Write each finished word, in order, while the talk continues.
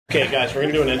Okay, guys, we're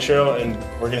gonna do an intro and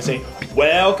we're gonna say,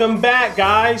 "Welcome back,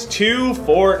 guys, to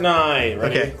Fortnite."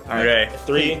 Ready? Okay. Okay.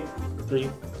 Three.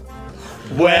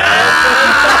 Welcome back,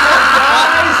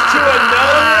 guys, to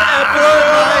another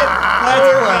episode of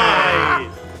Fortnite.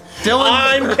 Dylan.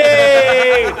 I'm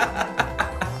Kate.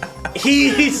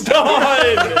 He's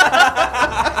Don.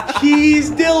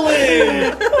 He's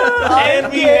Dylan.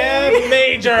 And we have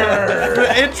Major.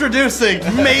 Introducing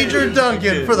Major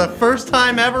Duncan for the first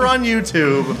time ever on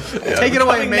YouTube. Take it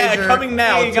away, Major. Coming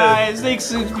now. Hey guys, it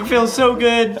feels so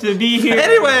good to be here.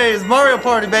 Anyways, Mario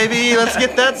Party, baby. Let's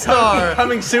get that star.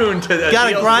 Coming soon to the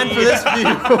Gotta DLC. grind for this view.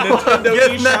 Nintendo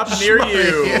Getting eShop that near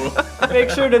shmoney. you.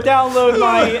 Make sure to download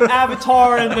my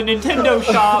avatar in the Nintendo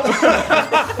shop. Use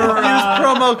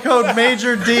promo code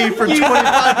MAJORD for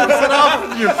 25%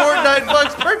 off your Fortnite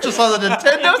Bucks purchase on the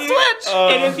Nintendo Switch.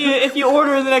 And if you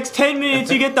order in the next 10 minutes,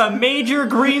 you get the Major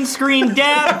green screen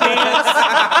dab dance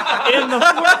in the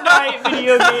Fortnite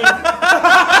video game.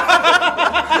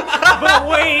 But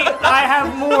wait, I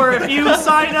have more. If you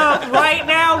sign up right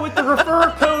now with the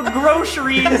refer code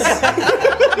GROCERIES,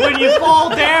 when you fall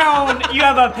down, you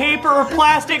have a paper or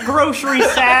plastic grocery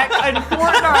sack in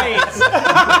Fortnite.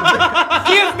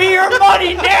 Give me your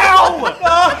money now!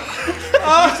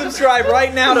 Subscribe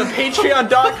right now to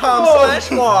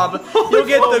patreon.com/FWOB. You'll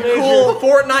get the cool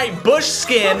Fortnite bush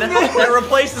skin that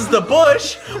replaces the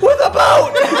bush with a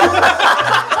boat.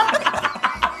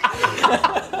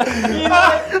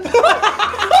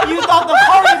 You thought the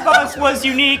party bus was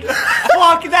unique.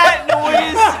 Fuck that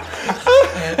noise.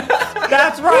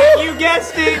 That's right, you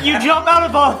guessed it. You jump out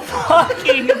of a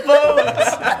fucking boat.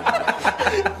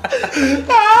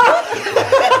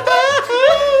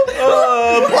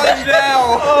 Plunge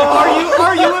now.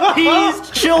 Are you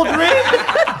appeased, children?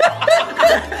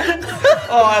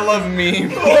 Oh, I love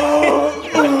memes.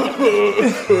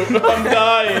 I'm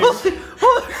dying.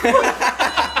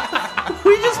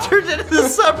 We just turned into the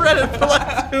subreddit for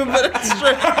like 2 minutes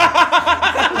straight.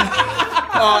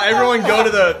 Everyone go to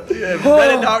the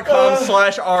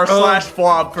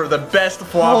reddit.com/r/FWOB for the best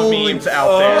FWOB memes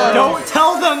out there. Don't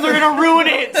tell them, they're gonna ruin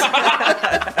it.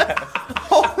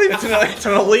 It's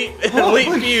an elite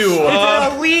view. It's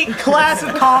an elite class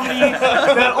of comedy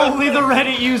that only the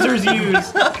Reddit users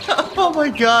use. Oh my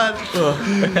god.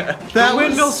 The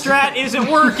windmill strat isn't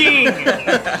working.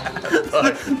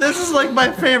 This is like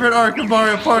my favorite arc of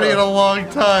Mario Party in a long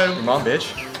time. Come on,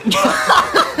 bitch.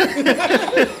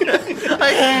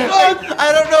 I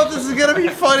don't know if this is gonna be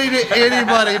funny to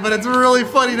anybody, but it's really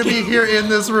funny to be here in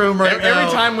this room right now.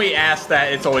 Every time we ask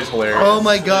that, it's always hilarious. Oh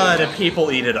my god. The people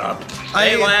eat it up.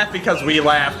 They laugh because we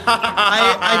laugh.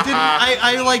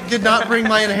 I did not bring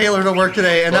my inhaler to work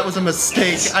today, and that was a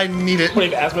mistake. I need it. What,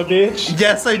 you have asthma, bitch?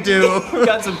 Yes, I do.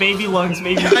 Got some baby lungs,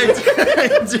 maybe. I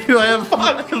do. I have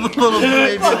little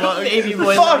baby lungs. Baby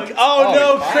boy Fuck! lungs. Oh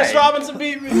no, fine. Chris Robinson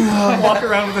beat me. Walk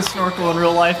around with a snorkel in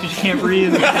real life because you can't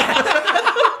breathe.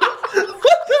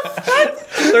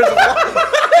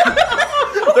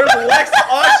 There's less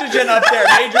oxygen up there,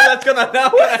 Major. That's not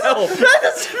gonna help. That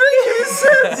doesn't make any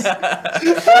sense.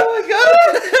 Oh my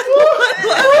god.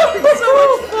 It's so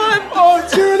much fun. Oh,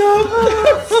 tear it up.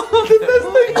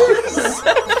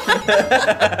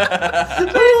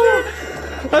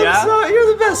 The best thing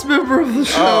you're the best member of the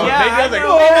show. Oh, Yeah, Major has I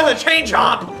know. a change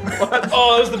hop. Oh,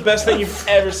 that was the best thing you've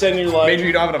ever said in your life. Major,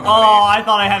 you don't have enough Oh, money. I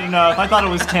thought I had enough. I thought it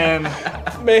was 10.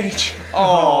 Mage.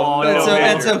 Oh, no, no,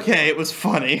 Major. It's okay. It was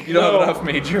funny. You don't have enough,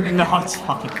 Major. No, it's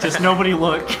fine. Just nobody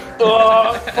look.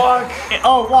 Oh, fuck.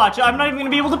 Oh, watch. I'm not even gonna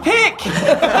be able to pick.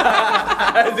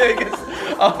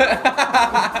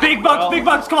 Big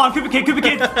bucks. Come on, Koopa Kid.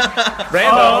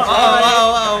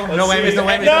 Random. No whammies, no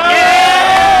whammies. No!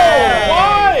 Yeah!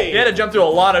 Why? You had to jump through a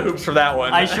lot of hoops for that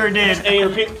one. I sure did. Hey,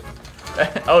 repeat.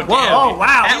 Oh, damn. Oh,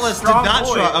 wow. he's Atlas did strong not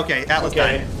boy. try. Okay, Atlas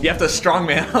Okay. died. You have to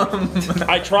strongman him.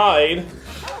 I tried.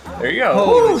 There you go.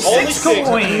 Ooh, Only 6 six.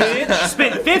 coins.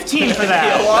 Spent 15 for You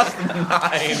that. lost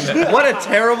 9. What a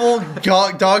terrible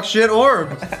dog shit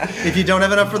orb. If you don't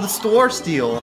have enough for the store steal.